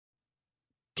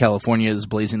California is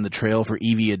blazing the trail for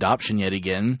EV adoption yet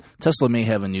again. Tesla may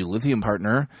have a new lithium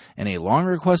partner, and a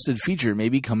long-requested feature may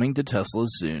be coming to Tesla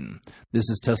soon. This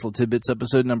is Tesla Tidbits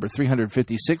episode number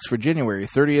 356 for January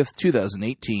 30th,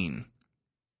 2018.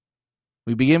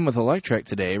 We begin with Electrek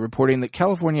today, reporting that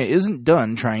California isn't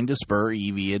done trying to spur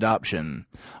EV adoption.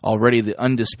 Already the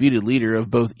undisputed leader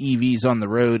of both EVs on the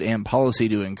road and policy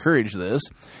to encourage this,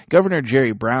 Governor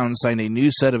Jerry Brown signed a new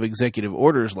set of executive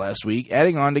orders last week,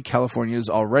 adding on to California's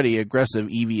already aggressive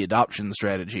EV adoption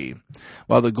strategy.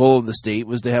 While the goal of the state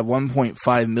was to have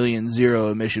 1.5 million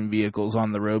zero-emission vehicles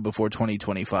on the road before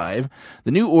 2025,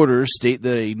 the new orders state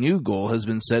that a new goal has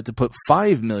been set to put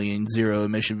 5 million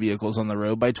zero-emission vehicles on the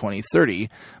road by 2030,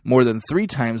 more than 3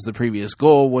 times the previous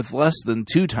goal with less than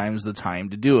 2 times the time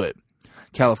to do it.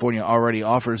 California already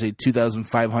offers a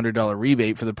 $2,500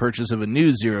 rebate for the purchase of a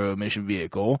new zero-emission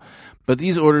vehicle, but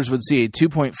these orders would see a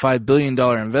 $2.5 billion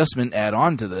investment add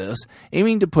on to this,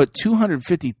 aiming to put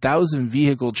 250,000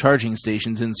 vehicle charging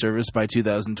stations in service by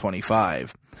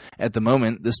 2025. At the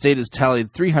moment, the state has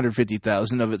tallied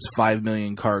 350,000 of its 5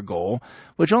 million car goal,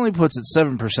 which only puts it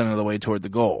 7% of the way toward the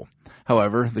goal.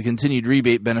 However, the continued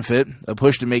rebate benefit, a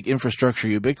push to make infrastructure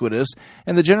ubiquitous,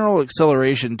 and the general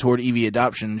acceleration toward EV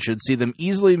adoption should see them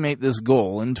easily make this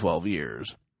goal in 12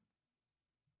 years.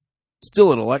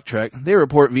 Still at Electrek, they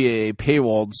report via a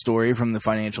paywalled story from the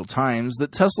Financial Times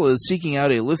that Tesla is seeking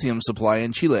out a lithium supply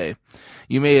in Chile.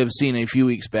 You may have seen a few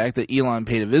weeks back that Elon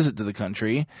paid a visit to the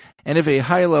country, and if a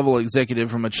high-level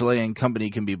executive from a Chilean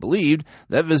company can be believed,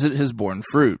 that visit has borne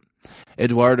fruit.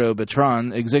 Eduardo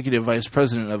Beltran, executive vice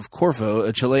president of Corfo,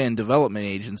 a Chilean development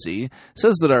agency,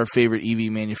 says that our favorite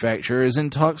EV manufacturer is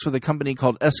in talks with a company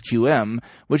called SQM,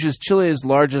 which is Chile's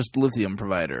largest lithium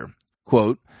provider.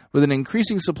 Quote, "With an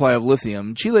increasing supply of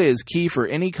lithium, Chile is key for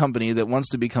any company that wants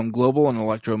to become global in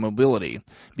electromobility.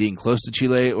 Being close to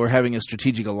Chile or having a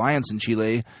strategic alliance in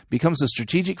Chile becomes a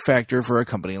strategic factor for a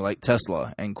company like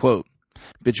Tesla." End quote.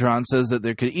 Beltran says that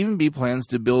there could even be plans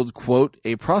to build, quote,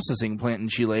 "a processing plant in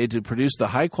Chile to produce the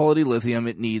high-quality lithium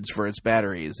it needs for its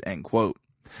batteries," end quote.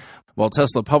 While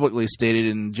Tesla publicly stated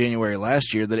in January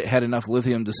last year that it had enough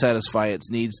lithium to satisfy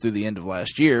its needs through the end of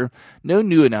last year, no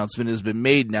new announcement has been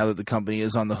made now that the company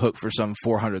is on the hook for some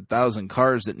 400,000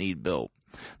 cars that need built.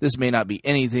 This may not be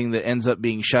anything that ends up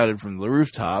being shouted from the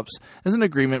rooftops, as an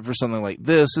agreement for something like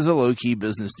this is a low-key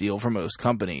business deal for most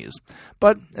companies.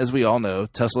 But, as we all know,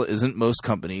 Tesla isn't most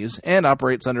companies and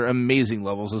operates under amazing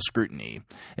levels of scrutiny.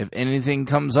 If anything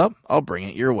comes up, I'll bring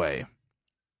it your way.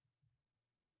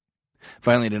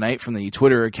 Finally tonight, from the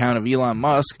Twitter account of Elon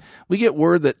Musk, we get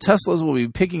word that Teslas will be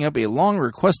picking up a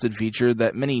long-requested feature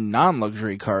that many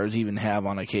non-luxury cars even have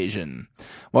on occasion.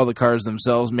 While the cars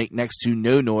themselves make next to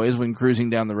no noise when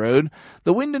cruising down the road,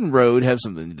 the wind and road have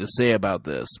something to say about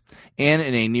this. And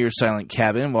in a near-silent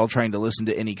cabin while trying to listen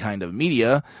to any kind of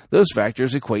media, those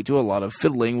factors equate to a lot of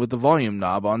fiddling with the volume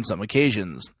knob on some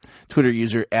occasions. Twitter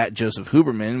user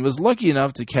 @JosephHuberman was lucky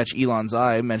enough to catch Elon's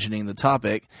eye mentioning the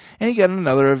topic, and he got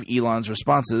another of Elon's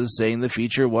responses saying the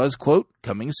feature was, quote,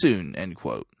 "coming soon," end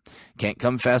quote. "Can't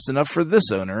come fast enough for this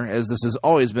owner, as this has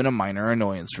always been a minor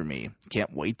annoyance for me.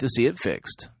 Can't wait to see it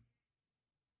fixed."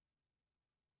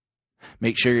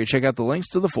 Make sure you check out the links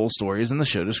to the full stories in the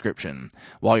show description.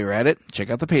 While you're at it,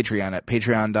 check out the Patreon at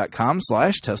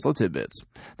patreon.com/Tesla Tidbits.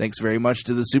 Thanks very much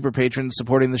to the super patrons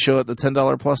supporting the show at the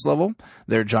 $10 plus level.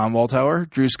 They're John Waltower,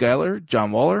 Drew Schuyler,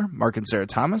 John Waller, Mark and Sarah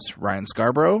Thomas, Ryan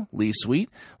Scarborough, Lee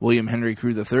Sweet, William Henry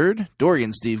Crew III,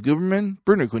 Dorian Steve Guberman,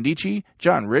 Bruno Quindici,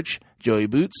 John Rich, Joey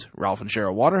Boots, Ralph and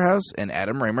Cheryl Waterhouse, and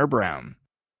Adam Raymer Brown.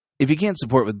 If you can't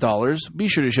support with dollars, be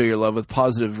sure to show your love with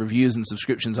positive reviews and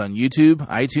subscriptions on YouTube,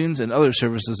 iTunes, and other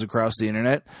services across the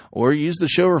internet, or use the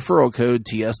show referral code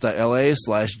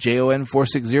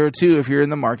TS.LA/JON4602 if you're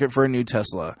in the market for a new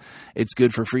Tesla. It's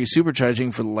good for free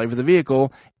supercharging for the life of the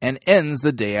vehicle and ends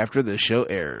the day after this show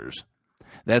airs.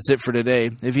 That's it for today.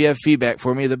 If you have feedback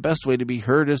for me, the best way to be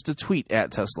heard is to tweet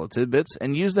at Tesla Tidbits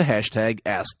and use the hashtag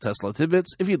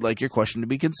AskTeslaTidbits if you'd like your question to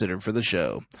be considered for the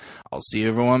show. I'll see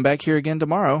everyone back here again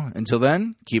tomorrow. Until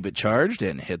then, keep it charged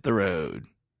and hit the road.